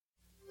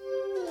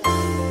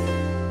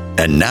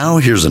And now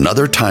here's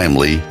another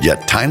timely,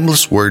 yet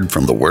timeless word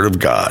from the Word of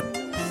God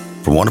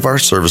from one of our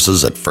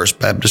services at First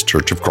Baptist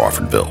Church of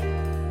Crawfordville.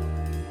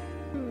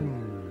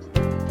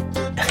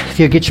 If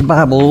you get your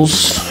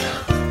Bibles,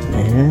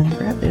 and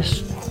grab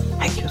this.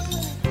 Thank you.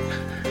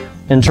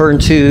 And turn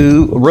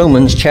to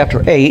Romans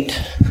chapter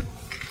 8.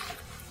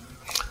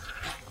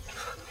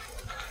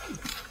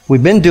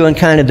 We've been doing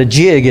kind of the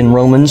jig in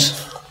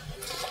Romans.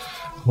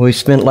 We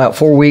spent about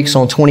 4 weeks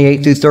on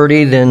 28 through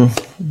 30, then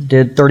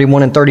did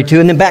 31 and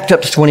 32, and then backed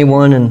up to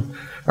 31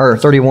 or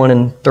 31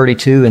 and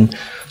 32. And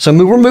so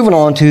we're moving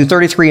on to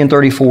 33 and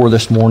 34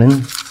 this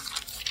morning.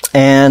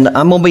 And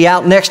I'm going to be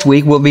out next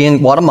week. We'll be in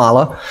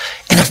Guatemala.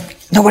 And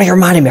nobody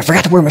reminded me. I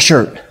forgot to wear my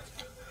shirt.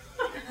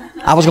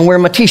 I was going to wear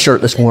my T-shirt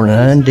this morning.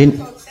 I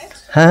didn't.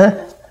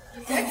 Huh?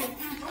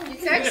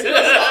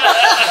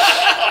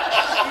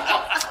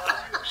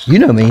 You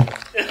know me.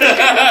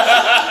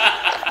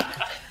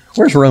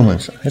 Where's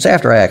Romans? It's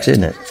after Acts,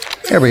 isn't it?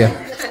 There we go.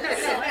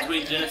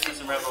 Between Genesis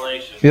and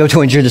Revelation.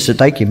 Between Genesis.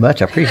 Thank you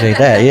much. I appreciate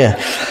that.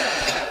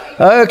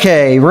 Yeah.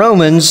 Okay,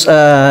 Romans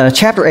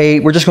chapter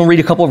 8. We're just going to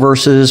read a couple of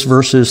verses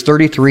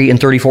 33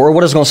 and 34.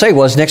 What I was going to say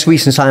was, next week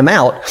since I'm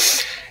out,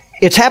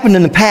 it's happened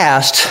in the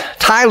past.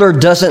 Tyler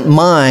doesn't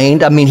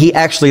mind. I mean, he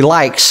actually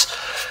likes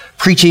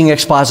preaching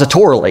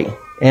expositorily.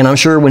 And I'm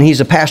sure when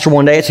he's a pastor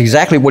one day, it's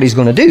exactly what he's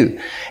going to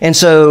do. And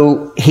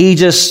so he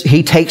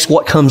takes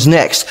what comes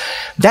next.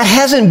 That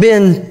hasn't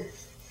been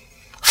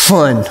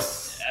fun.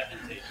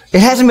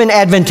 It hasn't been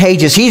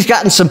advantageous. He's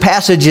gotten some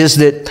passages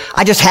that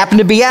I just happen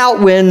to be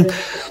out when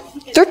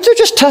they're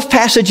just tough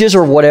passages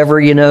or whatever,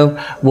 you know.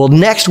 Well,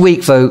 next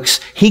week, folks,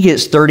 he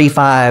gets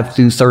 35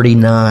 through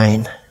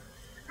 39.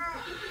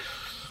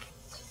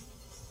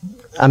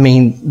 I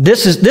mean,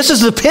 this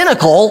is the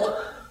pinnacle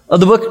of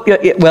the book.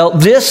 Well,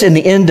 this and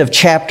the end of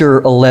chapter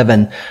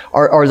 11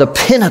 are the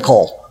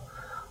pinnacle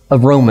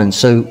of Romans.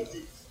 So,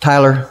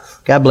 Tyler,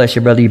 God bless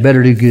you, brother. You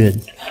better do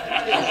good.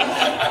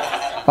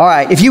 All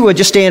right, if you would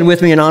just stand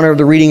with me in honor of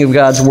the reading of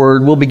God's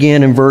Word. We'll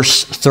begin in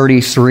verse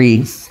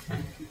 33.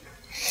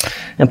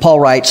 And Paul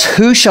writes,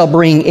 "Who shall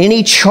bring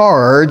any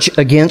charge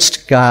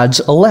against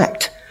God's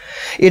elect?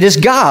 It is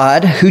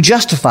God who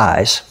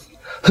justifies.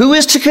 Who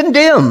is to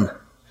condemn?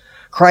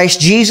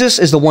 Christ Jesus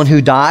is the one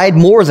who died,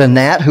 more than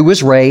that, who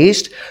was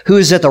raised, who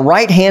is at the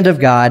right hand of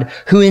God,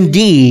 who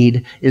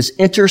indeed is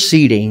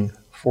interceding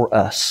for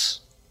us."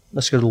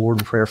 Let's go to the Lord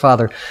in prayer.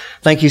 Father,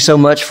 thank you so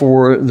much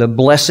for the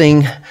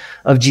blessing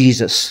of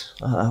Jesus.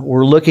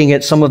 We're looking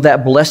at some of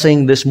that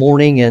blessing this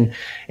morning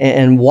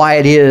and why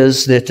it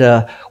is that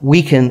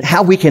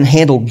how we can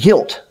handle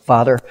guilt,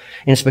 Father.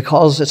 And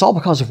it's all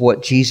because of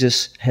what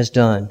Jesus has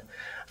done,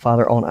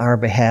 Father, on our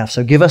behalf.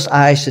 So give us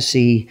eyes to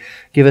see,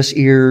 give us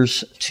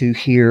ears to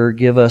hear,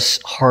 give us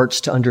hearts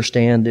to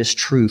understand this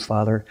truth,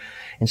 Father,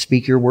 and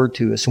speak your word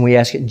to us. And we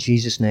ask it in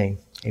Jesus' name.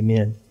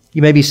 Amen.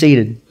 You may be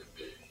seated.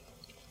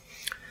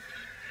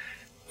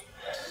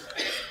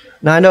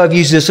 Now, I know I've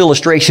used this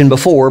illustration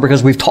before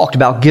because we've talked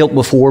about guilt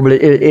before,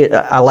 but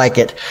I like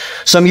it.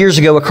 Some years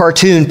ago, a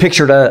cartoon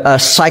pictured a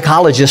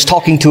psychologist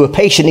talking to a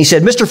patient. He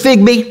said, "Mr.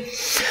 Figby,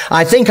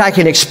 I think I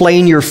can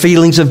explain your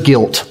feelings of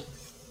guilt.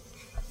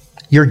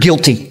 You're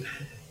guilty."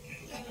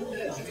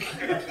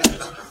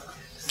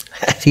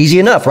 It's easy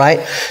enough,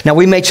 right? Now,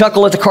 we may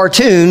chuckle at the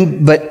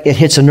cartoon, but it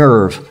hits a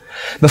nerve.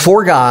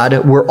 Before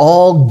God, we're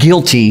all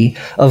guilty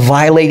of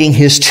violating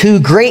His two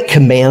great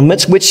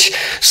commandments, which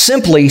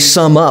simply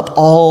sum up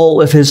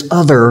all of His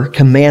other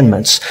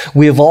commandments.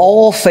 We have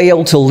all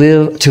failed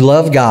to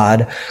love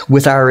God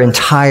with our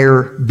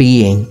entire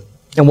being.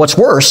 And what's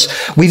worse,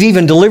 we've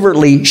even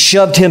deliberately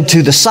shoved Him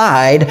to the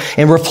side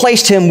and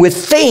replaced Him with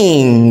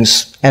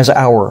things as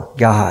our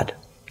God.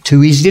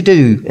 Too easy to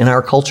do in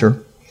our culture.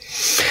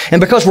 And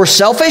because we're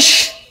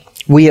selfish,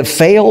 we have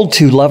failed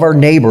to love our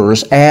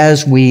neighbors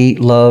as we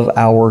love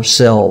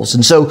ourselves.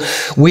 And so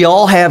we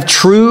all have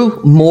true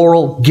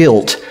moral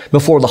guilt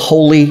before the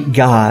holy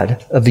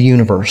God of the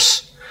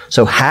universe.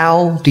 So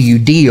how do you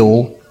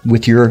deal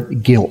with your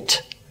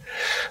guilt?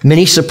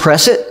 Many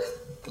suppress it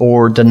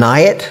or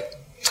deny it.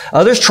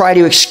 Others try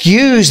to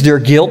excuse their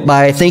guilt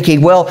by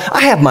thinking, well,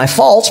 I have my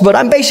faults, but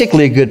I'm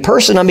basically a good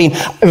person. I mean,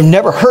 I've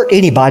never hurt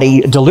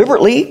anybody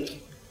deliberately.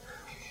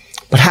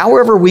 But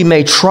however we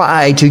may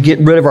try to get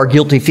rid of our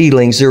guilty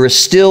feelings, there is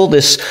still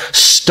this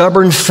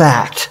stubborn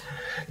fact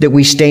that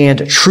we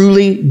stand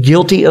truly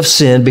guilty of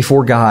sin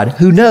before God,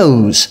 who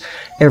knows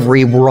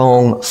every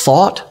wrong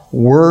thought,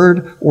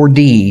 word, or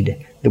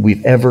deed that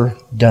we've ever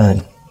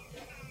done.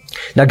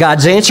 Now,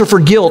 God's answer for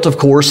guilt, of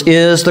course,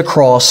 is the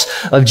cross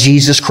of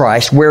Jesus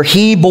Christ, where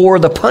He bore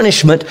the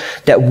punishment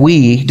that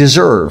we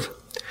deserve.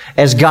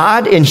 As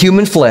God in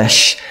human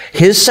flesh,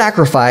 His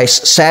sacrifice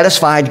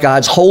satisfied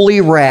God's holy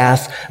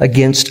wrath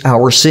against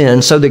our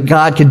sin so that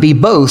God could be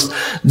both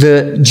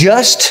the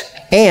just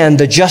and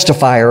the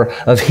justifier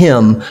of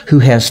him who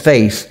has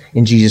faith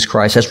in Jesus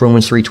Christ. That's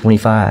Romans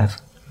 3:25.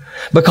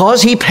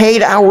 Because He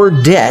paid our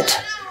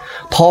debt,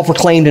 Paul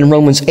proclaimed in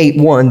Romans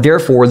 8:1,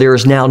 therefore there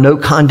is now no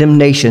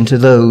condemnation to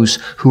those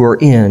who are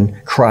in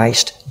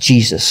Christ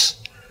Jesus.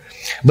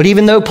 But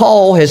even though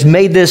Paul has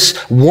made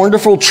this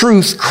wonderful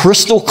truth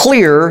crystal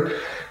clear,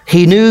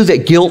 he knew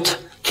that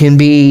guilt can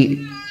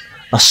be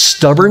a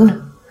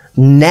stubborn,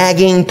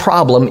 nagging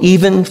problem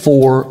even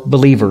for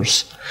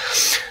believers.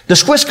 The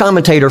Swiss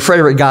commentator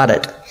Frederick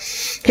Goddard,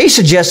 he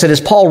suggests that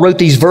as Paul wrote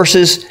these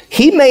verses,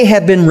 he may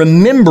have been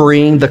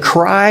remembering the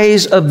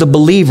cries of the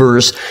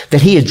believers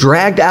that he had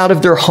dragged out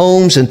of their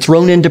homes and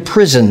thrown into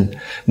prison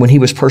when he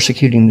was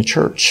persecuting the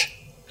church.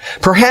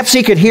 Perhaps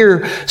he could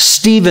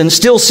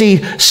still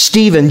see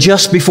Stephen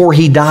just before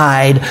he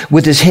died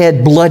with his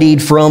head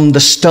bloodied from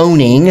the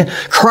stoning,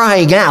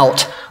 crying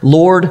out,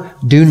 "Lord,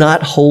 do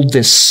not hold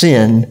this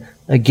sin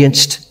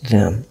against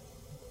them."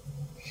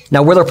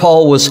 Now, whether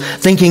Paul was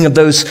thinking of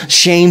those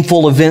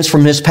shameful events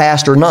from his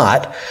past or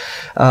not,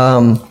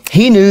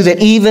 he knew that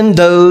even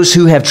those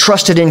who have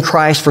trusted in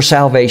Christ for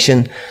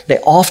salvation, they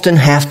often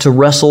have to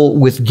wrestle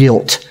with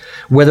guilt,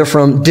 whether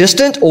from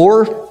distant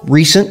or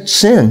recent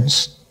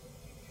sins.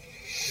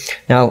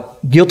 Now,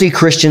 guilty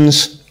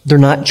Christians, they're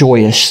not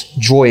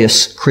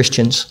joyous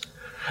Christians.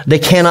 They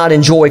cannot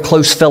enjoy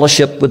close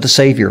fellowship with the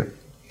Savior.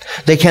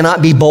 They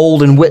cannot be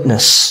bold in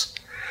witness.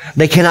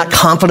 They cannot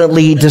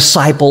confidently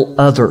disciple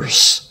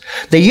others.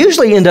 They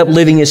usually end up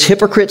living as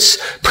hypocrites,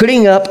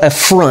 putting up a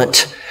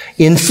front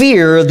in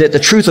fear that the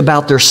truth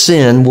about their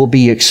sin will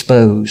be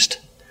exposed.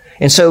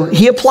 And so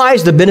he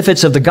applies the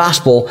benefits of the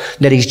gospel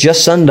that he's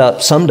just summed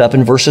up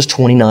in verses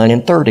 29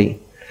 and 30.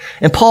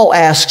 And Paul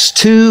asks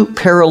two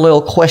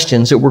parallel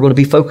questions that we're going to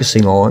be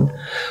focusing on.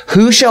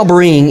 Who shall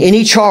bring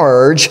any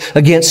charge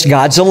against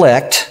God's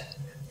elect?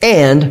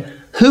 And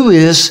who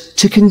is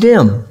to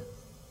condemn?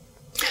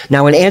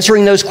 Now, in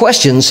answering those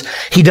questions,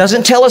 he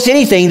doesn't tell us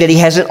anything that he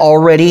hasn't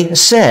already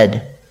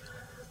said.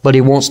 But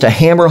he wants to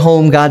hammer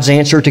home God's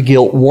answer to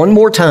guilt one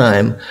more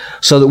time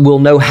so that we'll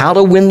know how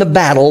to win the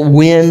battle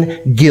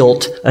when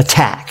guilt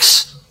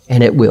attacks.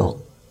 And it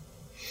will.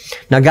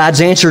 Now,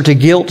 God's answer to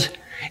guilt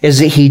is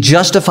that he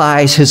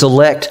justifies his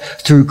elect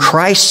through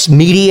Christ's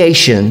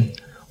mediation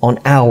on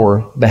our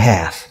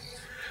behalf.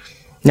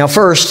 Now,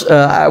 first,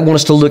 I want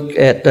us to look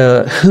at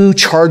who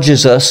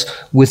charges us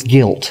with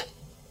guilt.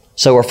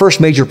 So our first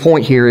major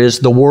point here is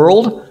the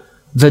world,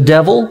 the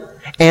devil,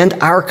 and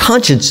our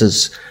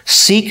consciences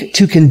seek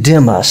to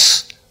condemn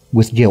us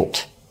with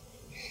guilt.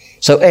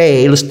 So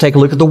let's take a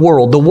look at the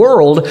world. The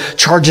world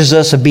charges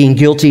us of being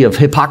guilty of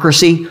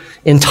hypocrisy,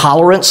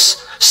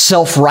 intolerance,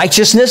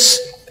 self-righteousness,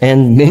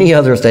 and many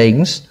other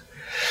things.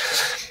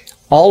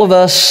 All of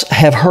us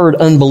have heard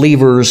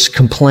unbelievers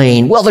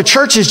complain, well, the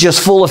church is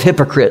just full of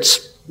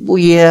hypocrites. Well,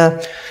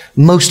 yeah,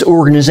 most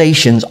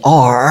organizations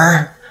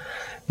are.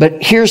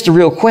 But here's the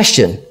real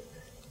question.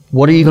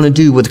 What are you going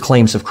to do with the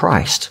claims of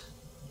Christ?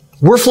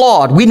 We're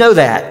flawed. We know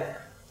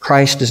that.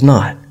 Christ is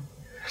not.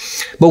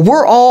 But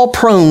we're all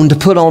prone to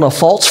put on a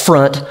false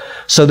front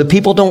so that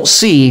people don't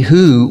see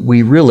who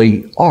we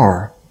really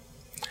are.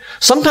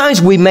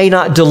 Sometimes we may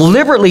not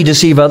deliberately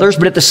deceive others,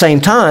 but at the same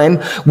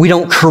time, we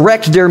don't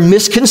correct their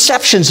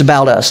misconceptions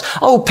about us.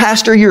 Oh,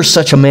 Pastor, you're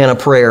such a man of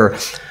prayer.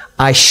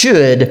 I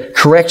should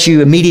correct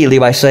you immediately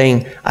by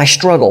saying, I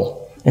struggle.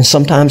 And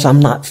sometimes I'm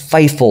not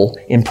faithful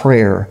in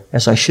prayer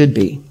as I should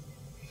be.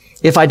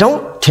 If I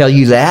don't tell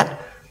you that,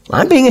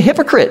 I'm being a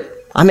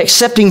hypocrite. I'm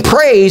accepting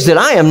praise that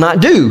I am not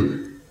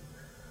due.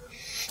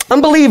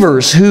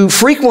 Unbelievers who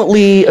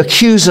frequently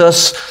accuse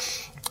us,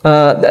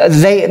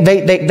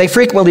 they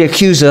frequently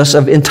accuse us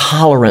of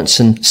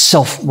intolerance and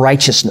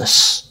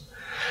self-righteousness.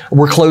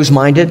 We're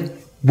closed-minded.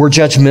 We're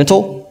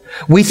judgmental.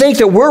 We think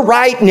that we're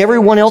right and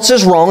everyone else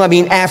is wrong. I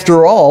mean,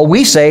 after all,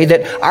 we say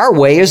that our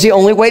way is the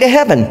only way to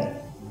heaven.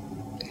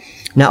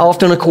 Now,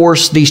 often, of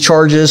course, these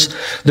charges,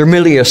 they're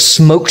merely a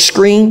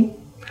smokescreen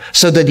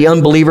so that the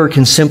unbeliever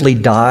can simply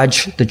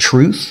dodge the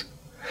truth.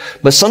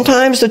 But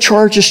sometimes the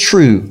charge is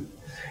true,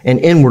 and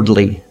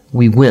inwardly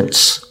we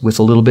wince with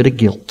a little bit of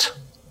guilt.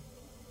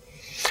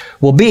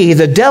 Well,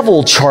 the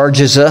devil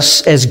charges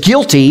us as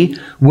guilty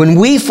when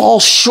we fall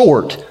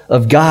short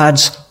of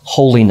God's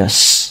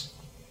holiness.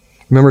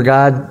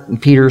 Remember,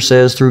 Peter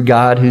says through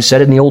God, who said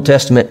it in the Old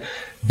Testament,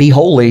 be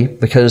holy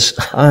because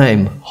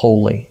I'm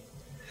holy.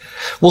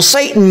 Well,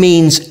 Satan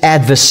means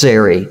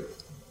adversary.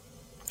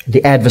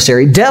 The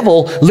adversary.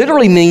 Devil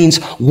literally means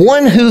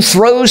one who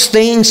throws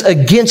things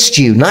against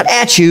you, not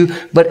at you,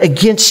 but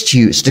against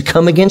you. It's to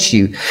come against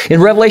you.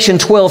 In Revelation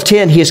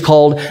 12:10, he is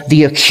called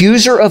the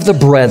accuser of the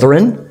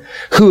brethren,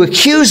 who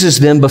accuses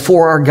them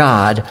before our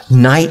God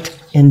night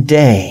and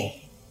day.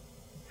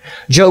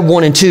 Job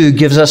 1 and 2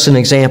 gives us an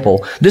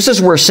example. This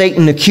is where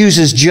Satan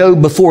accuses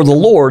Job before the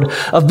Lord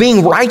of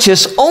being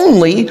righteous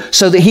only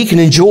so that he can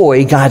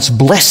enjoy God's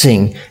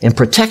blessing and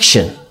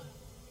protection.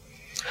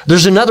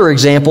 There's another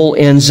example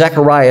in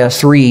Zechariah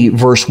 3,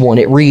 verse 1.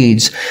 It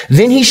reads,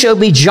 Then he showed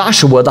me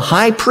Joshua, the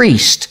high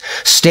priest,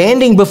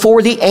 standing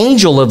before the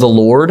angel of the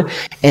Lord,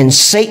 and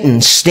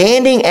Satan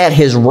standing at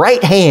his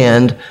right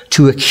hand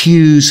to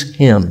accuse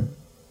him.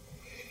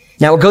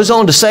 Now, it goes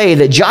on to say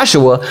that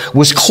Joshua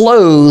was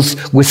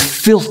clothed with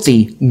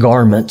filthy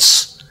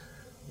garments.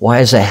 Why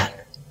is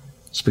that?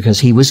 It's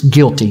because he was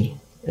guilty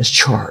as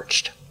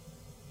charged.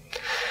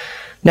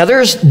 Now,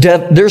 there's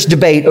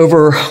debate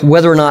over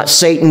whether or not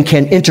Satan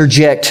can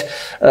interject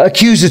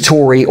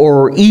accusatory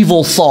or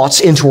evil thoughts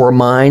into our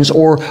minds,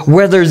 or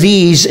whether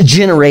these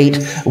generate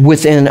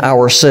within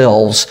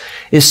ourselves.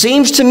 It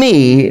seems to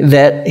me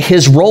that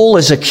his role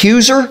as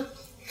accuser,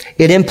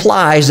 it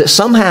implies that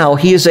somehow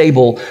he is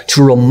able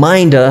to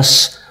remind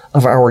us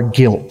of our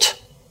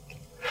guilt.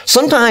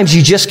 Sometimes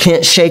you just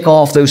can't shake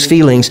off those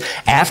feelings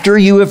after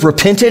you have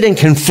repented and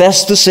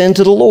confessed the sin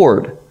to the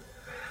Lord.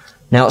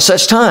 Now, at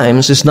such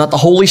times, it's not the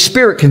Holy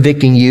Spirit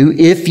convicting you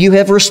if you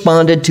have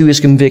responded to his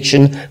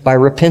conviction by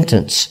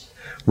repentance.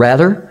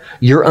 Rather,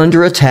 you're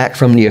under attack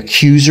from the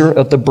accuser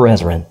of the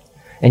brethren,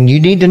 and you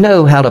need to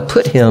know how to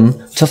put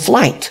him to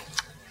flight.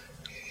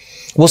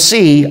 We'll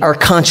see our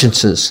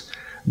consciences.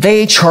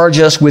 They charge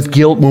us with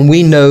guilt when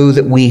we know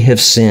that we have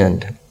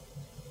sinned.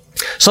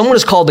 Someone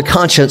has called the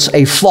conscience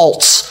a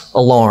false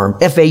alarm,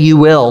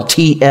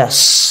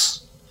 F-A-U-L-T-S.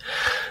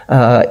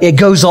 It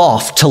goes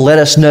off to let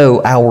us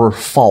know our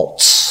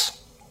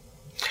faults.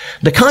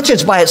 The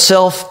conscience by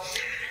itself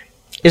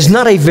is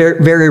not a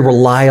very, very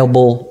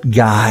reliable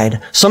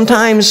guide.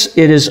 Sometimes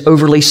it is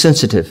overly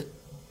sensitive.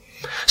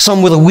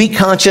 Some with a weak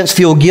conscience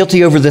feel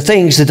guilty over the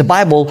things that the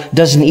Bible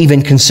doesn't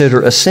even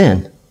consider a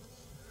sin.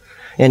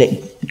 And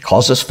it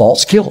causes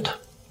false guilt.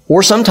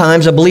 Or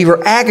sometimes a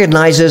believer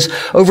agonizes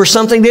over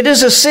something that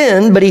is a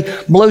sin, but he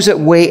blows it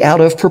way out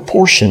of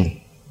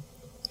proportion.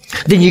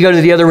 Then you go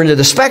to the other end of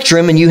the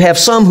spectrum and you have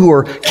some who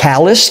are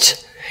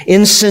calloused,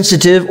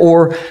 insensitive,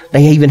 or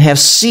they even have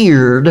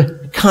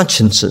seared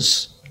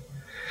consciences.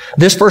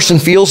 This person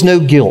feels no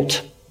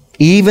guilt,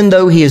 even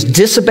though he is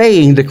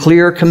disobeying the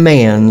clear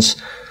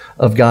commands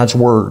of God's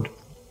Word.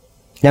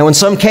 Now, in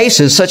some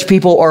cases, such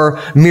people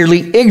are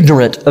merely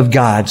ignorant of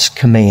God's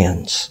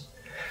commands.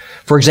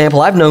 For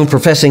example, I've known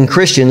professing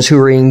Christians who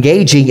are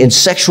engaging in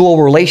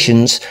sexual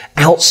relations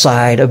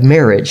outside of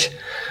marriage,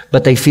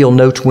 but they feel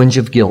no twinge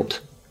of guilt.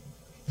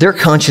 Their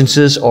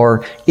consciences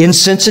are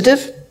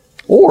insensitive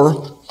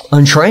or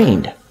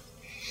untrained.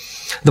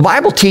 The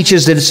Bible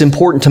teaches that it's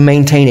important to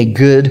maintain a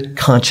good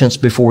conscience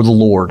before the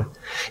Lord.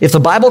 If the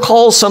Bible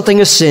calls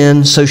something a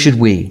sin, so should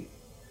we.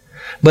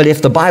 But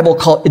if the Bible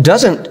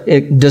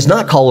does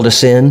not call it a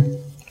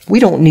sin, we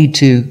don't need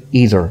to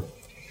either.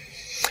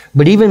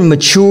 But even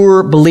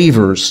mature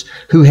believers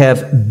who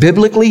have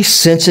biblically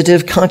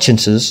sensitive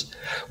consciences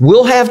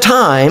will have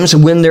times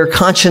when their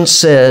conscience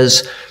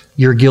says,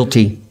 "You're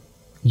guilty.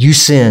 You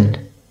sinned."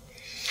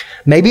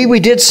 Maybe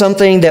we did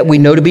something that we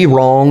know to be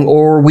wrong,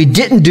 or we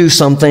didn't do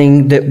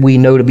something that we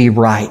know to be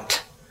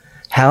right.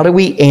 How do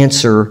we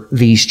answer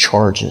these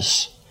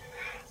charges?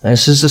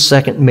 This is the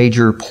second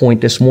major point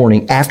this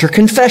morning. After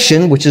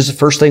confession, which is the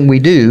first thing we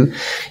do,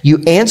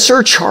 you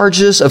answer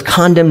charges of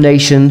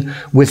condemnation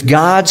with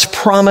God's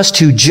promise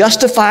to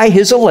justify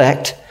his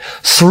elect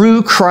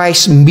through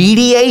Christ's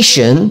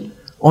mediation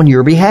on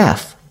your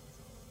behalf.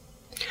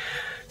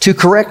 To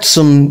correct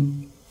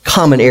some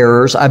common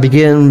errors, I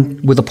begin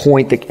with a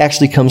point that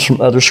actually comes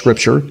from other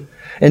Scripture,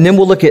 and then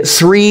we'll look at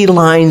 3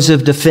 lines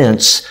of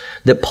defense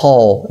that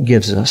Paul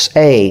gives us.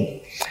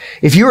 A,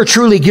 if you are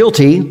truly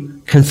guilty,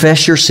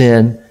 confess your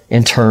sin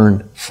and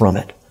turn from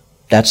it.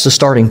 That's the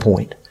starting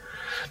point.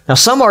 Now,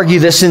 some argue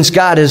that since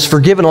God has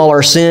forgiven all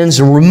our sins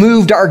and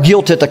removed our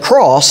guilt at the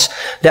cross,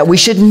 that we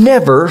should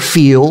never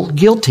feel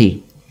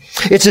guilty.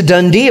 It's a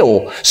done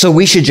deal, so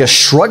we should just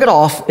shrug it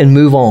off and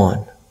move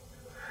on.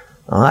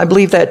 I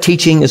believe that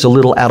teaching is a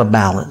little out of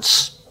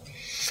balance.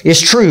 It's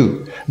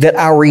true that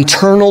our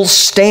eternal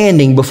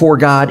standing before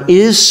God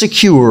is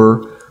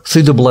secure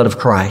through the blood of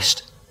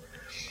Christ.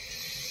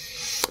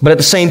 But at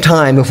the same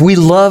time, if we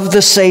love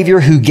the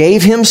Savior who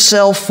gave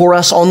himself for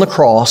us on the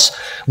cross,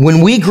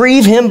 when we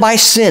grieve him by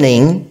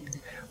sinning,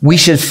 we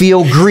should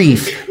feel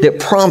grief that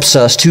prompts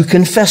us to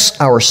confess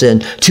our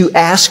sin, to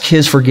ask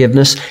his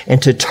forgiveness,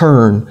 and to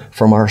turn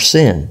from our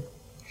sin.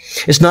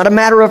 It's not a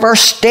matter of our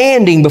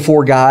standing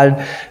before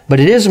God,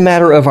 but it is a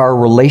matter of our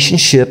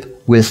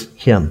relationship with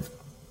him.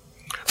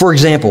 For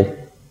example,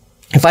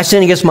 if I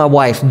sin against my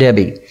wife,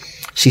 Debbie,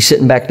 she's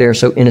sitting back there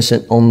so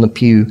innocent on the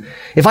pew.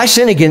 If I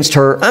sin against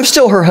her, I'm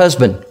still her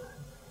husband.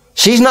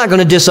 She's not going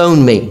to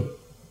disown me.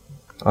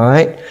 All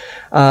right?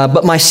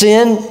 But my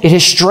sin, it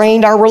has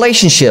strained our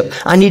relationship.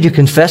 I need to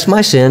confess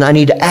my sin. I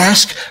need to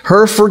ask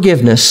her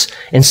forgiveness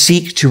and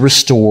seek to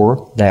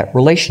restore that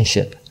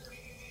relationship.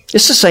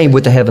 It's the same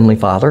with the Heavenly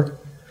Father.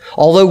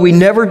 Although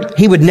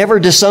He would never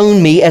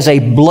disown me as a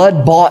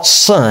blood-bought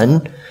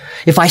son,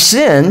 if I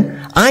sin,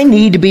 I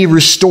need to be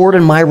restored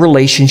in my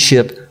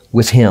relationship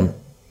with him.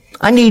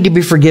 I need to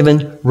be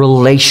forgiven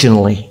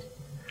relationally.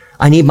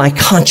 I need my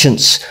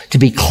conscience to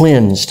be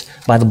cleansed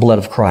by the blood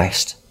of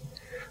Christ.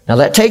 Now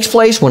that takes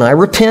place when I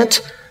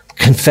repent,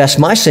 confess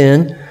my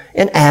sin,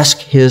 and ask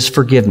his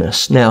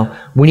forgiveness. Now,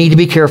 we need to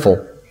be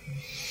careful.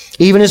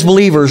 Even as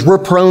believers, we're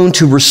prone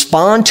to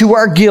respond to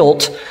our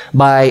guilt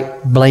by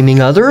blaming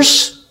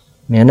others.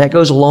 Man, that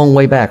goes a long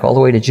way back, all the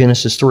way to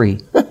Genesis 3.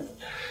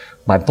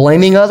 By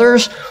blaming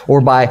others, or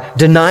by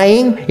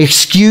denying,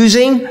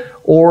 excusing,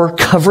 or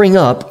covering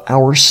up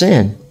our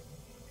sin.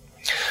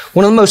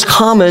 One of the most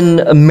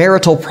common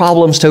marital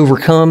problems to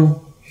overcome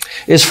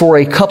is for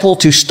a couple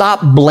to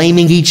stop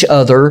blaming each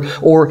other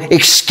or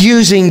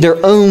excusing their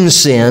own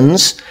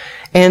sins,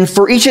 and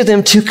for each of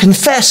them to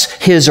confess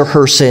his or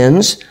her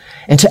sins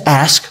and to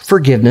ask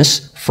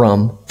forgiveness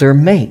from their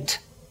mate.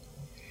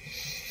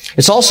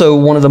 It's also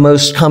one of the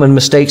most common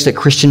mistakes that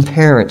Christian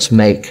parents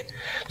make.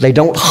 They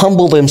don't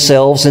humble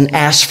themselves and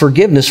ask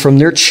forgiveness from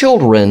their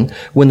children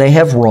when they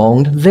have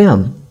wronged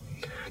them.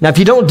 Now, if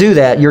you don't do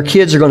that, your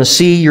kids are going to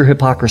see your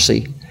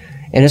hypocrisy,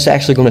 and it's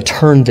actually going to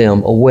turn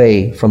them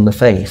away from the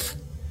faith.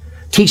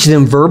 Teach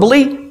them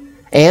verbally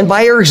and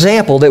by your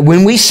example that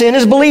when we sin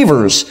as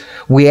believers,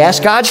 we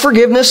ask God's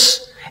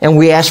forgiveness, and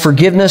we ask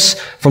forgiveness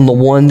from the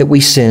one that we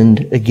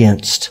sinned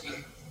against.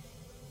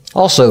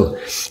 Also,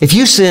 if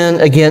you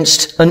sin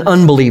against an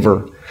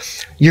unbeliever,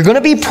 you're going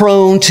to be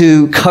prone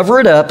to cover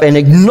it up and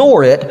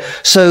ignore it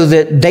so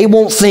that they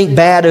won't think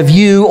bad of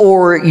you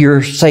or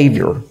your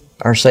Savior,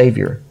 our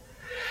Savior.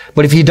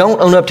 But if you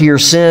don't own up to your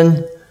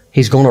sin,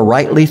 he's going to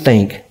rightly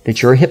think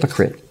that you're a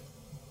hypocrite.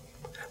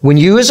 When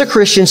you as a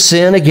Christian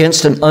sin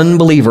against an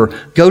unbeliever,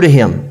 go to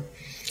him.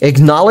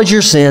 Acknowledge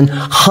your sin,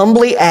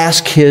 humbly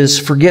ask his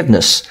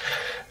forgiveness.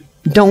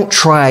 Don't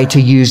try to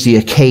use the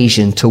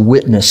occasion to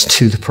witness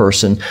to the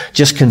person.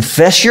 Just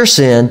confess your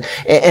sin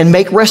and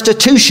make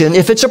restitution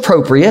if it's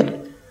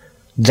appropriate.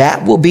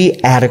 That will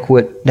be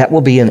adequate. That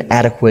will be an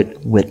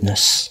adequate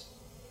witness.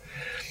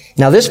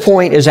 Now, this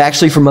point is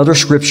actually from other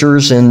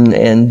scriptures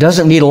and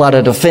doesn't need a lot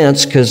of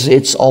defense because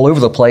it's all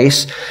over the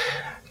place.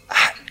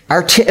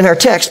 In our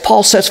text,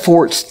 Paul sets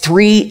forth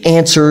 3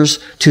 answers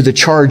to the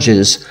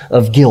charges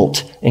of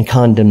guilt and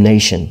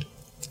condemnation.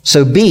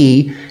 So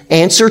B,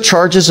 answer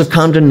charges of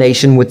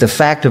condemnation with the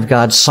fact of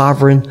God's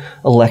sovereign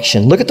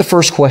election. Look at the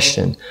first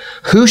question.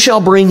 Who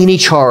shall bring any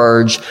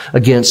charge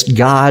against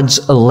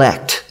God's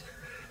elect?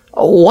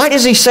 Why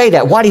does he say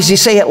that? Why does he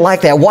say it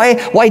like that?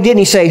 Why didn't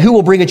he say, who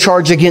will bring a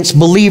charge against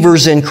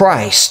believers in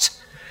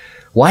Christ?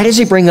 Why does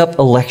he bring up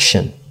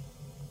election?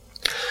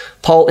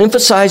 Paul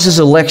emphasizes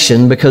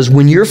election because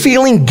when you're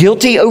feeling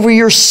guilty over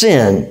your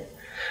sin,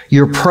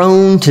 you're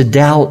prone to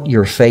doubt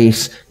your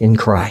faith in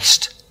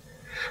Christ.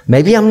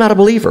 Maybe I'm not a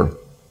believer.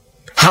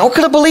 How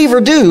could a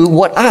believer do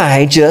what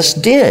I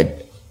just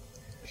did?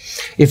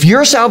 If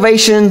your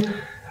salvation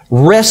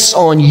rests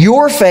on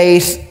your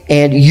faith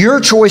and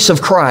your choice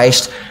of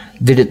Christ,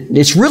 that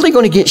it's really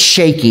going to get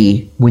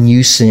shaky when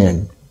you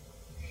sin.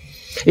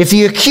 If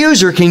the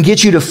accuser can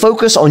get you to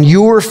focus on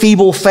your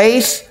feeble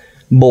faith,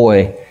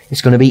 boy,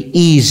 it's going to be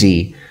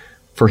easy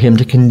for him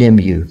to condemn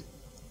you.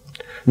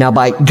 Now,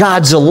 by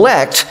God's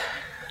elect,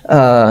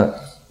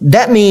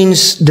 that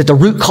means that the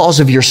root cause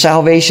of your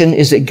salvation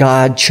is that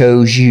God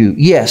chose you.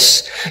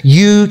 Yes,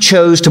 you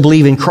chose to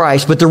believe in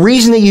Christ, but the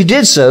reason that you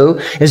did so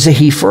is that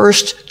he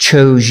first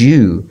chose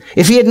you.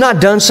 If he had not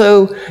done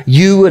so,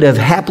 you would have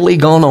happily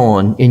gone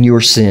on in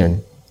your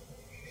sin.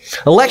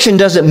 Election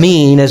doesn't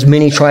mean, as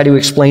many try to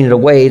explain it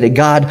away, that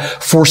God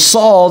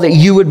foresaw that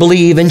you would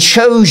believe and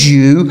chose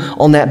you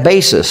on that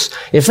basis.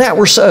 If that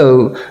were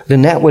so,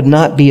 then that would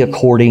not be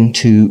according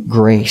to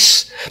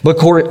grace, but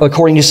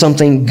according to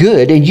something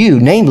good in you,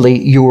 namely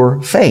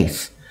your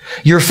faith.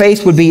 Your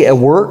faith would be a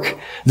work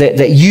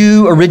that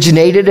you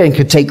originated and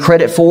could take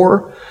credit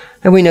for.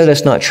 And we know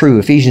that's not true.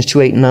 Ephesians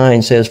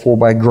 2:8-9 says, "For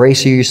by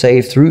grace are you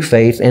saved through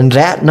faith, and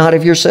that not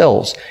of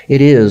yourselves.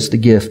 It is the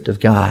gift of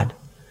God."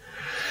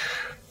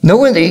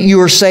 Knowing that you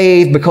are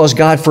saved because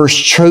God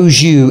first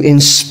chose you in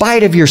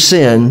spite of your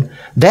sin,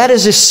 that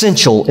is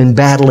essential in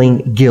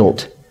battling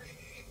guilt.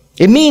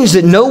 It means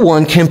that no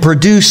one can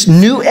produce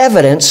new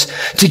evidence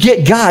to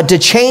get God to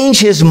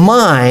change his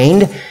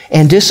mind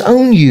and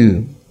disown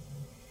you.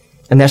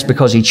 And that's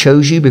because he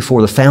chose you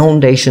before the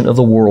foundation of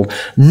the world,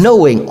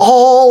 knowing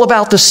all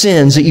about the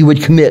sins that you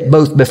would commit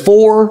both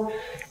before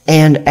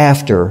and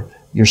after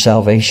your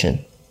salvation.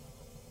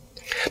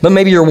 But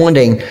maybe you're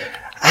wondering,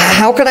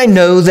 how can I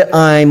know that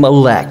I'm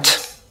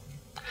elect?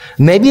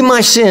 Maybe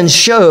my sins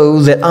show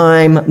that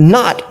I'm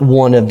not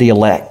one of the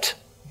elect.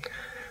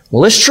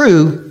 Well, it's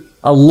true.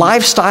 A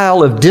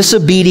lifestyle of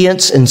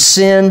disobedience and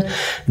sin,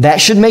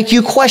 that should make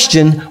you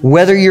question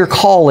whether your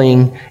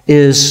calling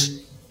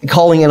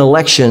and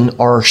election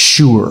are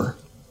sure.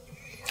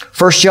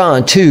 1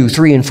 John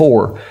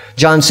 2:3-4.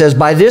 John says,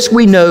 "By this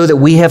we know that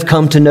we have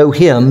come to know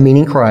him,"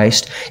 meaning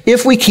Christ,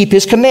 "if we keep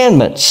his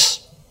commandments.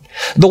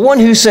 The one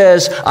who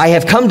says, 'I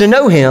have come to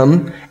know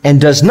him,' and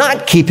does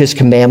not keep his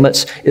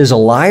commandments is a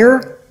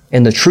liar,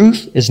 and the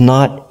truth is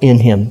not in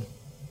him."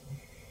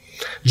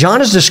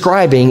 John is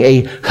describing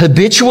a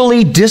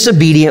habitually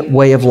disobedient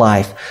way of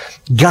life.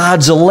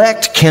 God's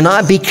elect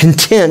cannot be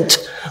content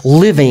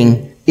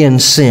living in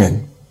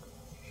sin.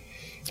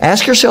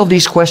 Ask yourself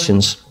these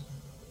questions.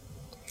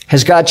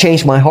 Has God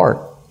changed my heart?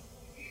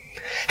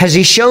 Has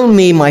he shown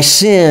me my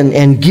sin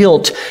and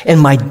guilt and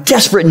my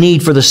desperate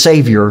need for the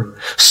Savior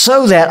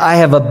so that I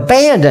have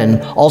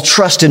abandoned all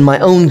trust in my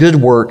own good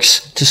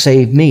works to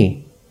save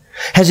me?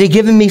 Has he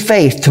given me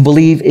faith to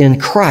believe in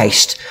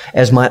Christ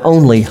as my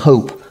only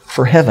hope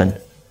for heaven?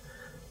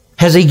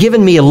 Has he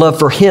given me a love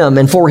for him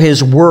and for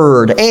his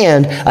word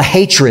and a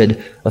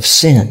hatred of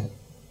sin?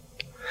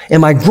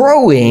 Am I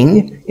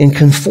growing in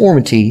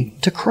conformity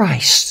to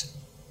Christ?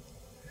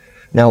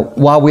 Now,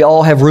 while we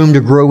all have room to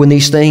grow in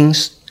these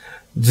things,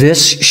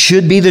 this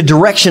should be the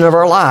direction of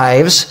our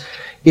lives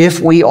if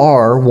we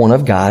are one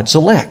of God's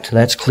elect.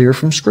 That's clear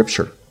from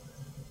Scripture.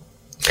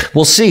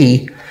 We'll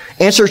see.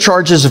 Answer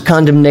charges of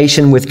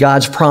condemnation with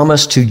God's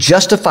promise to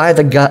justify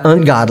the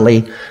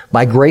ungodly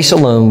by grace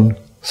alone,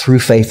 through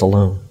faith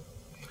alone.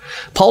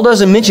 Paul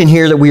doesn't mention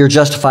here that we are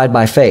justified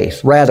by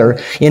faith. Rather,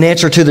 in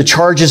answer to the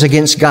charges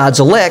against God's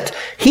elect,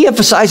 he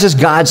emphasizes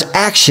God's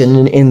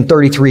action in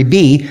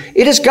 33b.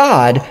 It is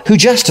God who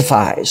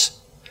justifies.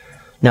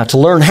 Now, to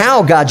learn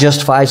how God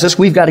justifies us,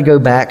 we've got to go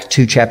back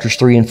to chapters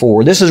 3 and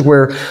 4. This is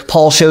where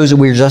Paul shows that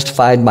we are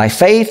justified by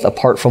faith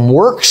apart from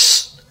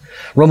works.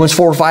 Romans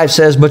 4:5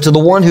 says, "But to the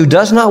one who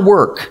does not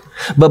work,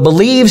 but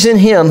believes in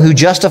him who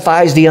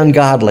justifies the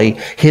ungodly,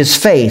 his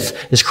faith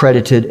is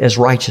credited as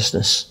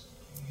righteousness."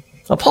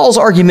 Now, Paul's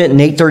argument in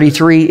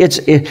 8:33,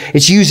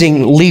 it's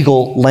using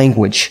legal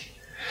language.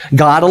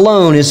 God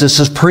alone is the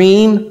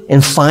supreme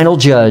and final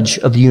judge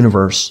of the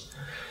universe.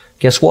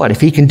 Guess what?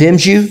 If he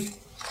condemns you,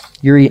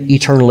 you're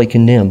eternally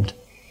condemned.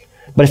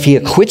 But if he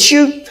acquits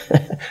you,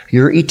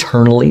 you're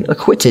eternally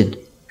acquitted.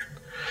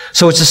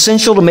 So it's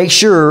essential to make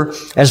sure,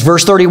 as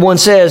verse 31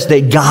 says,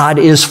 that God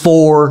is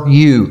for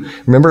you.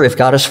 Remember, if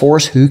God is for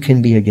us, who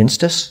can be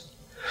against us?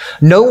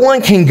 No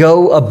one can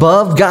go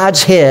above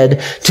God's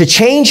head to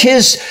change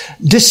his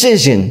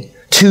decision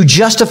to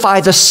justify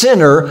the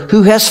sinner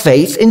who has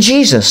faith in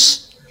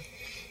Jesus.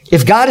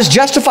 If God has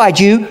justified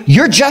you,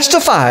 you're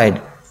justified.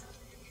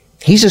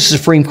 He's the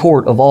supreme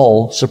court of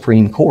all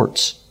supreme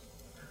courts.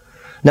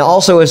 Now,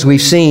 also, as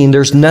we've seen,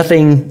 there's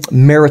nothing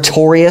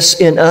meritorious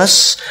in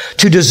us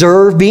to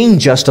deserve being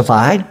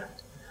justified.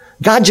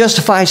 God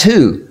justifies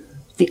who?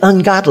 The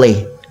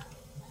ungodly,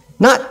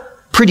 not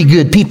pretty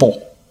good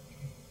people.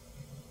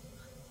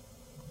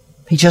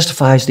 He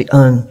justifies the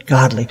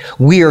ungodly.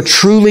 We are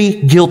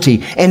truly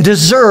guilty and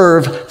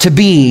deserve to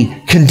be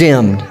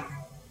condemned.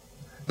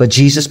 But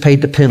Jesus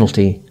paid the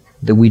penalty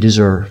that we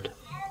deserved.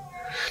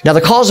 Now, the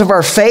cause of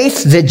our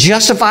faith that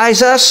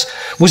justifies us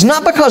was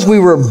not because we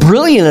were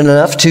brilliant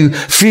enough to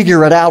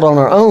figure it out on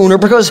our own or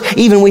because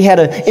even we had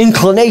an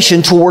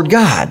inclination toward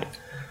God.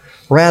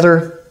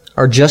 Rather,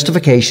 our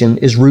justification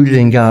is rooted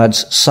in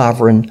God's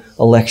sovereign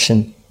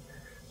election.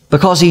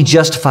 Because he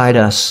justified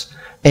us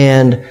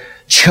and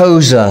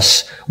chose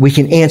us, we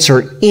can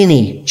answer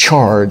any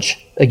charge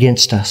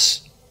against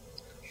us.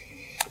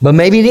 But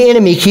maybe the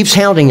enemy keeps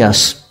hounding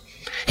us.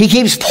 He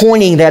keeps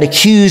pointing that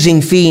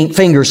accusing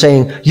finger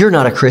saying, you're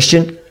not a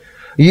Christian.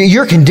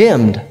 You're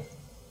condemned.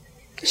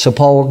 So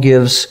Paul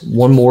gives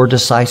one more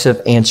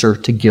decisive answer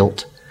to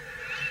guilt.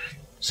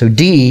 So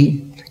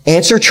D,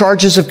 answer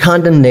charges of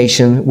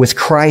condemnation with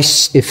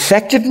Christ's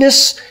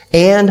effectiveness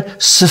and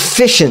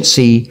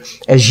sufficiency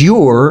as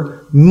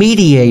your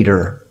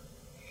mediator.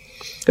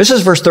 This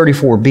is verse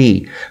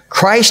 34b.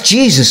 Christ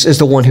Jesus is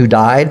the one who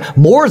died,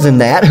 more than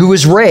that, who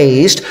is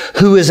raised,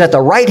 who is at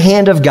the right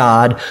hand of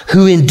God,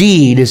 who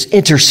indeed is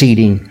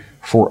interceding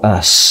for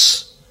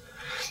us.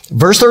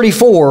 Verse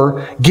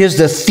 34 gives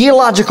the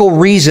theological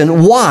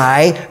reason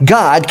why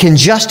God can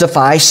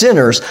justify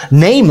sinners,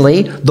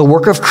 namely the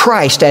work of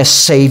Christ as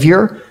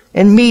Savior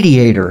and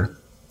mediator.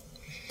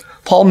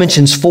 Paul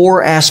mentions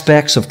 4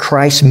 aspects of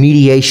Christ's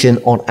mediation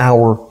on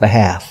our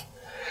behalf.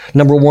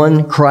 Number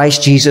 1,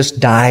 Christ Jesus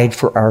died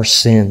for our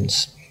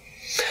sins.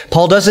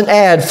 Paul doesn't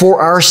add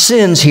for our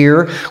sins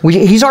here.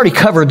 He's already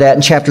covered that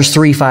in chapters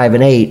 3, 5,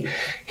 and 8.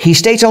 He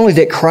states only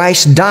that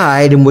Christ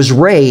died and was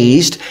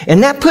raised,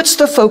 and that puts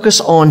the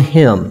focus on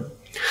him.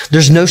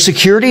 There's no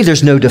security,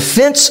 there's no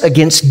defense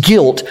against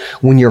guilt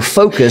when your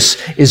focus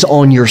is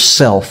on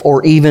yourself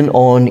or even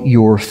on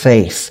your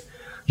faith.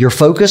 Your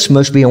focus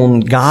must be on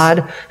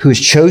God who has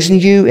chosen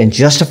you and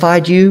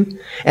justified you,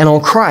 and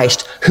on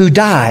Christ who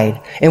died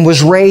and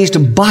was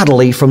raised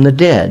bodily from the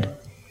dead.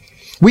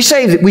 We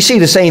see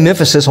the same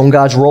emphasis on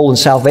God's role in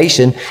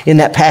salvation in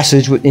that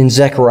passage in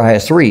Zechariah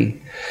 3.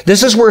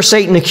 This is where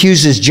Satan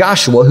accuses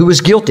Joshua, who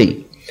was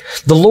guilty.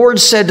 The Lord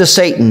said to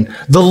Satan,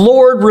 "The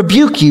Lord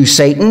rebuke you,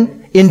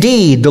 Satan.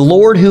 Indeed, the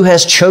Lord who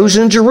has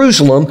chosen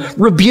Jerusalem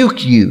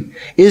rebuke you.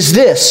 Is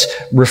this,"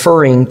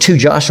 referring to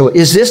Joshua,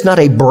 "is this not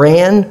a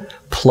brand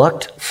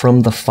plucked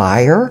from the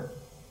fire?"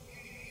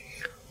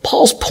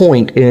 Paul's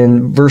point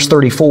in verse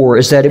 34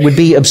 is that it would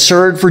be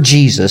absurd for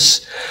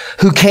Jesus,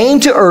 who came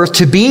to earth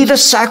to be the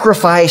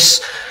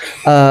sacrifice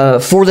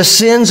for the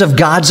sins of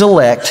God's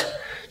elect,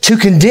 to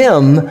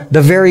condemn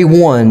the very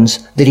ones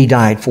that he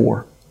died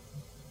for.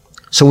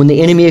 So when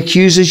the enemy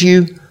accuses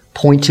you,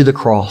 point to the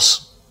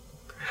cross.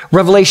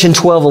 Revelation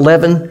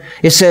 12:11,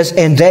 it says,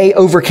 "And they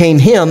overcame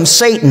him,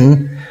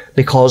 Satan,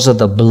 because of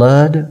the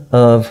blood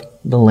of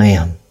the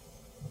Lamb."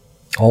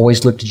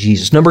 Always look to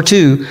Jesus. Number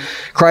 2,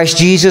 Christ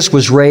Jesus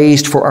was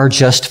raised for our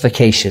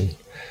justification.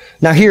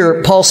 Now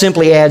here, Paul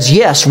simply adds,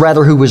 yes,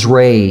 rather who was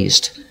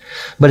raised.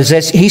 But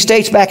as he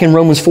states back in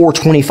Romans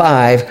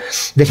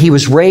 4:25 that he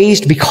was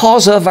raised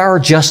because of our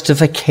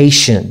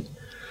justification.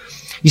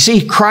 You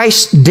see,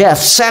 Christ's death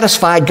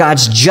satisfied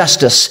God's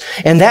justice,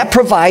 and that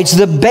provides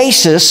the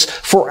basis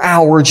for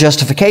our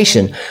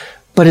justification.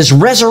 But his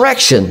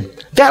resurrection,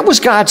 that was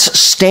God's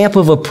stamp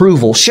of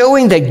approval,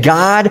 showing that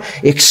God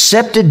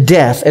accepted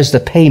death as the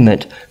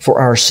payment for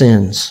our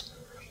sins.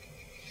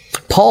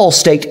 Paul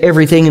staked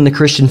everything in the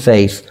Christian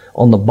faith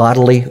on the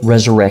bodily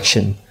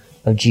resurrection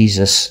of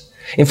Jesus.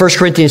 In 1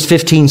 Corinthians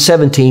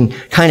 15:17,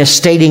 kind of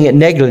stating it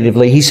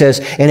negatively, he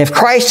says, "And if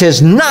Christ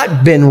has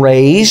not been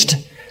raised,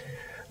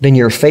 then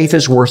your faith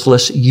is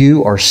worthless.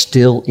 You are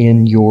still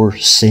in your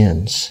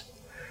sins."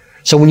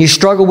 So when you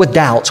struggle with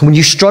doubts, when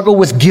you struggle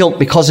with guilt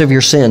because of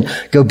your sin,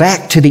 go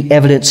back to the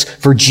evidence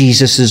for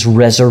Jesus'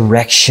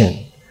 resurrection.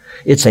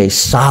 It's a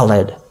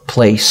solid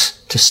place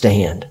to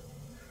stand.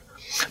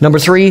 Number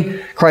 3,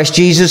 Christ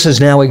Jesus is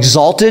now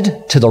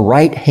exalted to the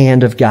right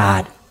hand of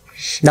God.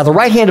 Now, the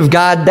right hand of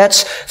God,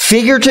 that's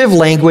figurative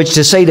language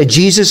to say that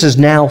Jesus is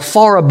now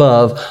far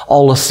above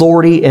all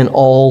authority and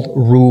all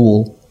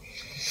rule.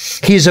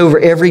 He is over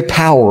every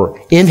power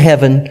in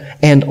heaven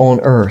and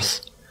on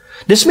earth.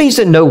 This means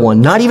that no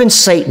one, not even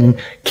Satan,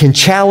 can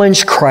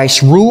challenge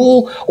Christ's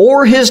rule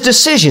or his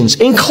decisions,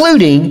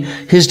 including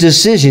his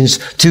decisions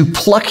to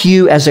pluck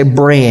you as a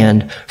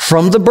brand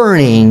from the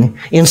burning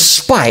in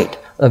spite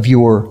of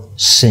your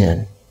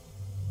sin.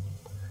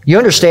 You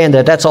understand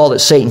that that's all that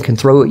Satan can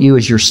throw at you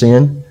is your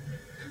sin?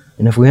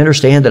 And if we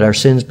understand that our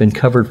sin's been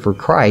covered for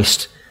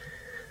Christ,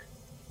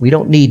 we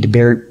don't need to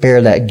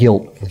bear that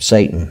guilt from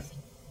Satan.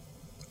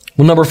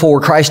 Well, number 4,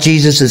 Christ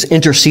Jesus is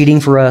interceding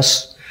for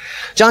us.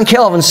 John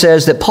Calvin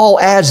says that Paul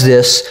adds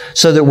this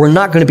so that we're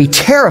not going to be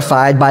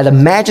terrified by the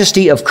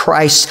majesty of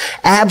Christ's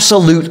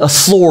absolute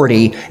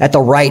authority at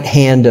the right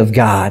hand of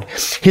God.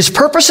 His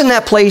purpose in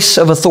that place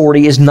of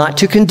authority is not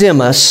to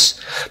condemn us,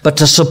 but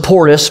to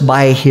support us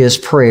by his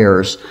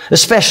prayers,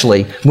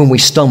 especially when we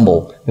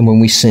stumble and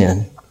when we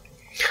sin.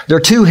 There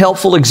are 2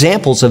 helpful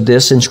examples of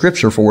this in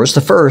Scripture for us.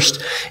 The first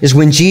is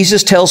when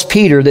Jesus tells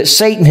Peter that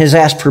Satan has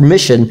asked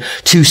permission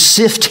to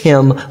sift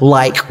him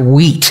like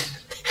wheat.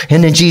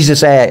 And then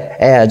Jesus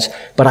adds,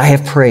 "But I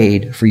have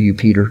prayed for you,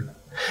 Peter,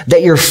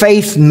 that your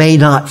faith may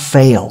not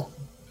fail.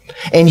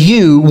 And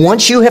you,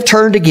 once you have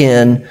turned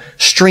again,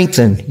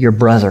 strengthen your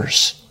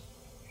brothers."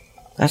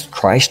 That's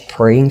Christ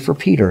praying for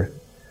Peter.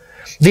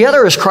 The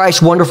other is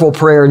Christ's wonderful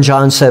prayer in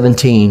John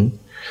 17,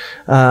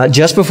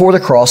 just before the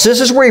cross. This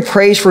is where he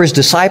prays for his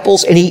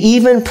disciples, and he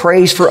even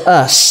prays for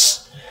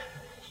us.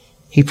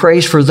 He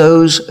prays for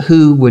those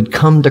who would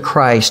come to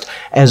Christ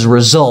as a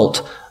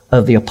result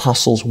of the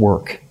apostles'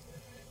 work.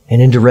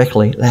 And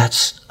indirectly,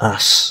 that's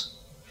us.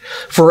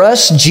 For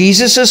us,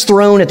 Jesus'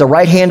 throne at the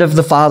right hand of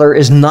the Father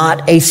is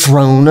not a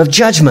throne of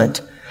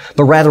judgment,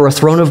 but rather a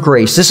throne of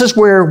grace. This is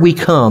where we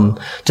come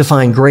to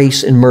find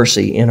grace and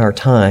mercy in our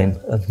time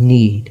of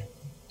need.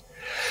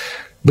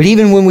 But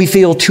even when we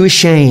feel too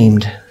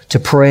ashamed to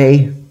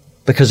pray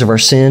because of our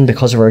sin,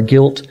 because of our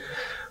guilt,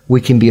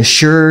 we can be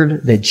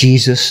assured that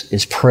Jesus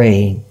is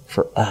praying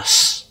for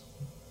us.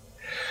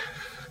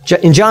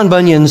 In John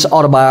Bunyan's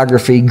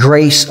autobiography,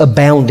 Grace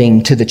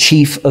Abounding to the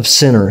Chief of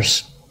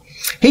Sinners,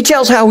 he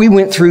tells how he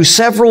went through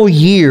several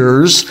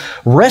years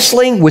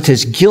wrestling with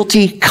his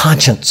guilty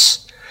conscience.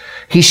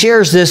 He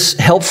shares this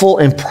helpful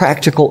and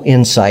practical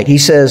insight. He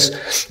says,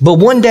 "But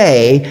one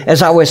day,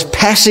 as I was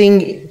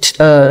passing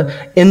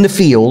in the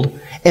field,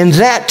 and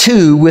that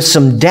too with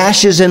some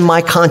dashes in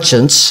my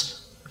conscience,"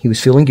 he was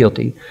feeling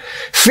guilty,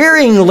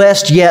 "fearing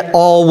lest yet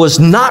all was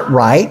not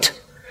right,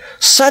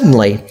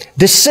 suddenly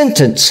this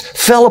sentence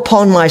fell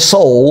upon my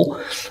soul,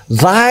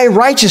 'Thy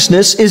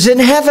righteousness is in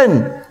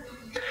heaven.'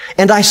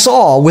 And I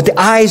saw with the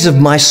eyes of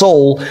my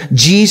soul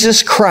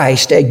Jesus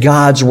Christ at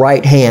God's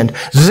right hand.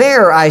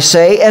 There, I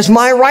say, as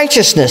my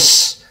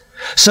righteousness.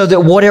 So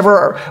that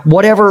wherever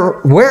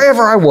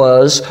I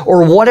was,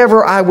 or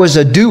whatever I was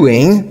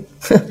a-doing,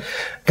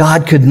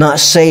 God could not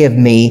say of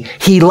me,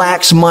 'He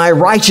lacks my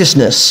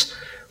righteousness,'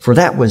 for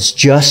that was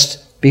just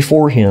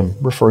before him,"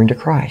 referring to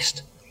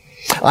Christ.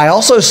 "I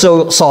also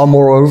saw,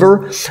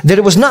 moreover, that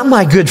it was not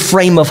my good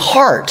frame of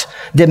heart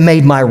that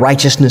made my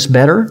righteousness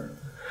better,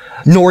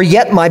 nor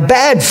yet my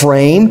bad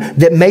frame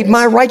that made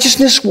my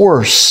righteousness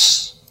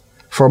worse.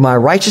 For my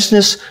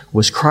righteousness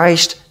was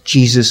Christ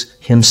Jesus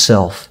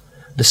himself,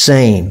 the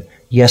same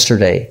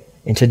yesterday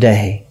and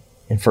today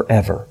and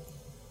forever."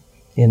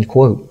 End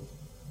quote.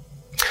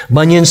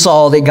 Bunyan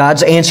saw that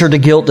God's answer to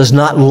guilt does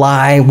not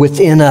lie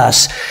within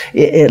us.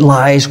 It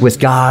lies with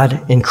God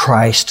and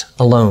Christ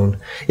alone.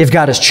 If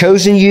God has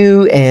chosen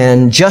you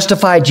and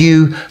justified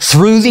you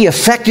through the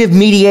effective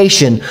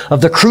mediation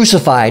of the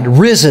crucified,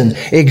 risen,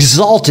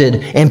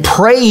 exalted, and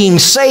praying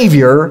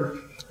Savior,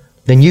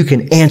 then you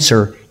can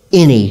answer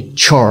any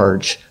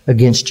charge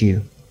against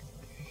you.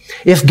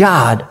 If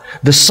God,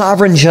 the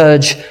sovereign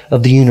judge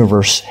of the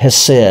universe, has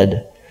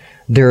said,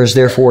 "There is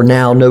therefore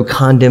now no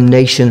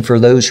condemnation for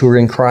those who are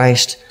in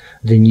Christ,"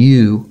 then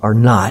you are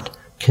not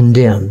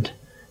condemned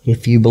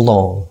if you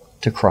belong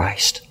to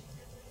Christ.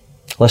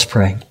 Let's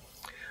pray.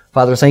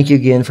 Father, thank you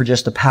again for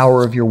just the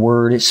power of your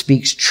word. It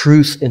speaks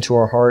truth into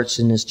our hearts.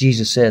 And as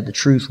Jesus said, the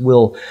truth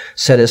will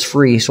set us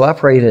free. So I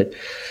pray that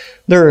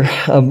there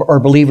are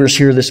believers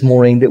here this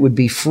morning that would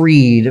be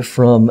freed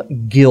from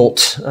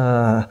guilt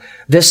that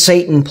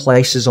Satan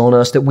places on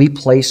us, that we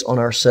place on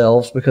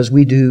ourselves, because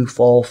we do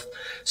fall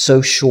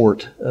so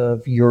short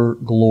of your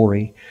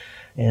glory.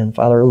 And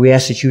Father, we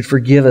ask that you would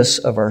forgive us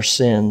of our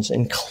sins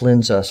and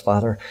cleanse us,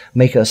 Father.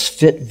 Make us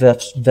fit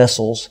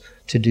vessels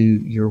to do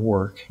your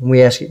work. And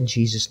we ask it in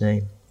Jesus'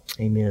 name.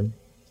 Amen.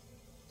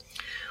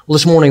 Well,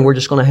 this morning we're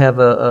just going to have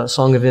a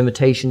song of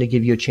invitation to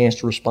give you a chance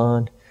to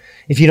respond.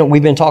 If you don't,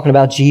 we've been talking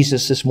about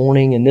Jesus this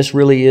morning, and this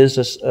really is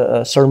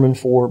a sermon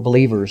for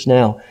believers.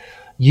 Now,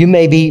 you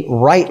may be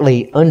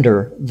rightly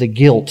under the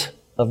guilt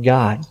of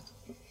God.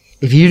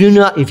 If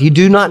you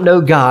do not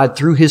know God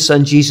through His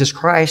Son Jesus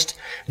Christ,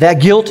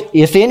 that guilt,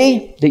 if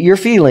any, that you're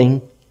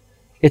feeling,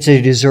 it's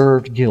a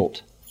deserved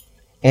guilt.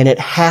 And it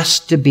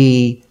has to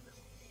be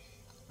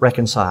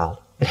reconciled.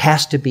 It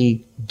has to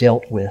be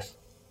dealt with.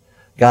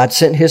 God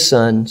sent His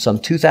Son some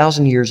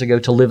 2,000 years ago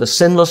to live a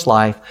sinless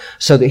life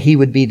so that He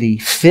would be the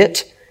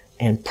fit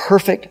and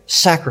perfect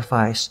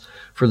sacrifice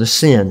for the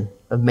sin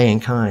of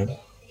mankind.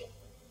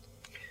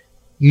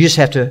 You just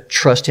have to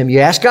trust Him. You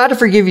ask God to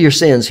forgive you your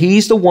sins.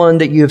 He's the one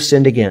that you have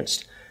sinned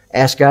against.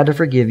 Ask God to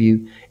forgive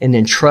you, and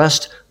then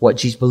trust what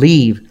Jesus,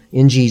 believe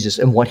in Jesus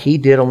and what He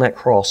did on that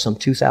cross some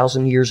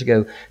 2,000 years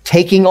ago,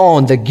 taking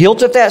on the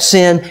guilt of that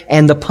sin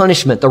and the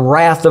punishment, the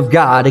wrath of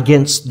God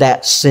against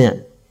that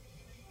sin.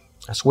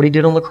 That's what He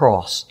did on the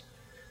cross.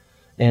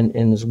 And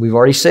as we've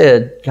already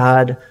said,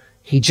 God,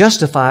 He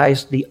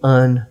justifies the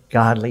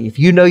ungodly. If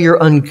you know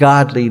you're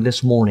ungodly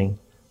this morning,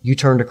 you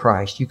turn to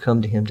Christ. You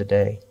come to Him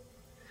today.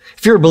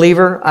 If you're a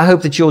believer, I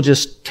hope that you'll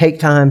just take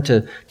time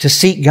to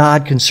seek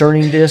God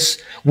concerning this.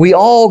 We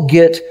all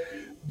get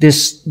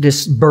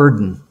this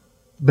burden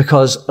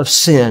because of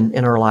sin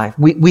in our life.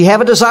 We have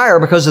a desire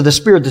because of the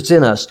Spirit that's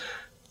in us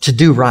to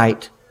do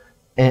right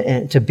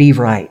and to be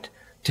right,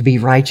 to be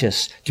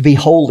righteous, to be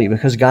holy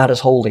because God is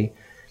holy.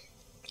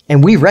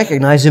 And we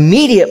recognize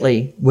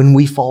immediately when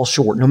we fall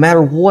short, no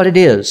matter what it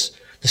is.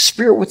 The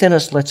Spirit within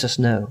us lets us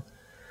know.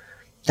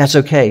 That's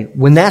okay.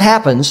 When that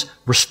happens,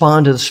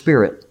 respond to the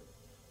Spirit.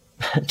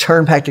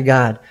 Turn back to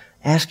God.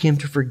 Ask Him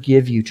to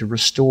forgive you, to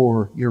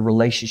restore your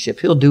relationship.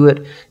 He'll do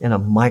it in a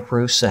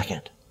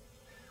microsecond.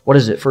 What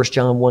is it? 1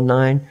 John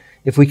 1:9.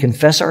 If we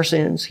confess our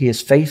sins, He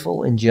is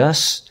faithful and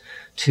just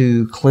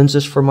to cleanse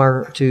us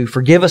to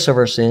forgive us of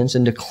our sins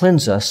and to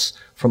cleanse us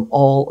from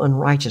all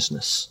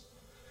unrighteousness.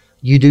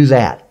 You do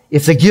that.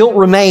 If the guilt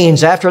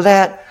remains after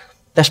that,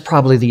 that's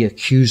probably the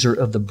accuser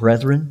of the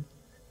brethren.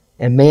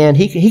 And man,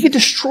 he can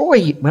destroy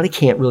you. Well, he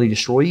can't really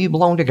destroy you. You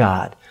belong to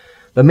God.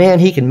 But man,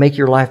 he can make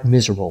your life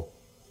miserable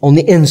on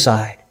the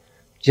inside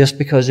just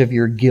because of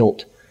your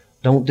guilt.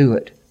 Don't do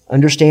it.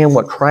 Understand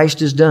what Christ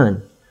has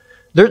done.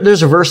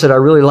 There's a verse that I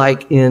really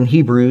like in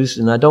Hebrews,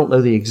 and I don't know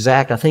the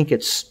exact. I think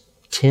it's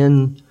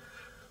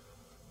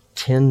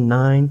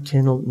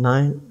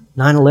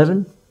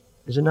 9:11.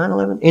 Is it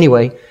 9:11?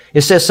 Anyway,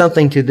 it says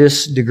something to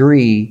this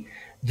degree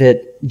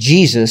that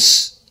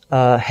Jesus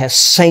has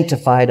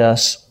sanctified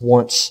us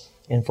once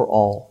and for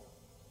all.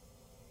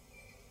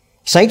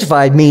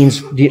 Sanctified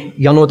means,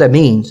 y'all know what that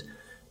means?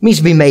 It means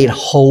to be made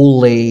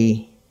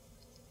holy.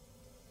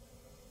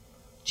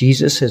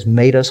 Jesus has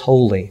made us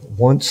holy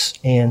once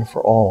and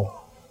for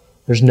all.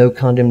 There's no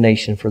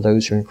condemnation for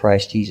those who are in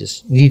Christ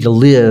Jesus. You need to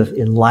live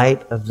in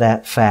light of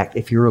that fact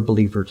if you're a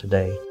believer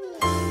today.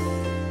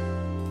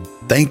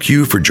 Thank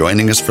you for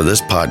joining us for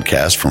this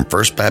podcast from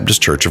First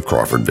Baptist Church of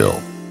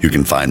Crawfordville. You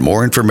can find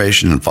more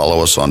information and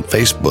follow us on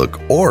Facebook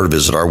or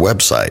visit our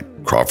website,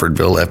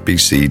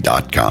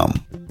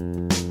 crawfordvillefbc.com.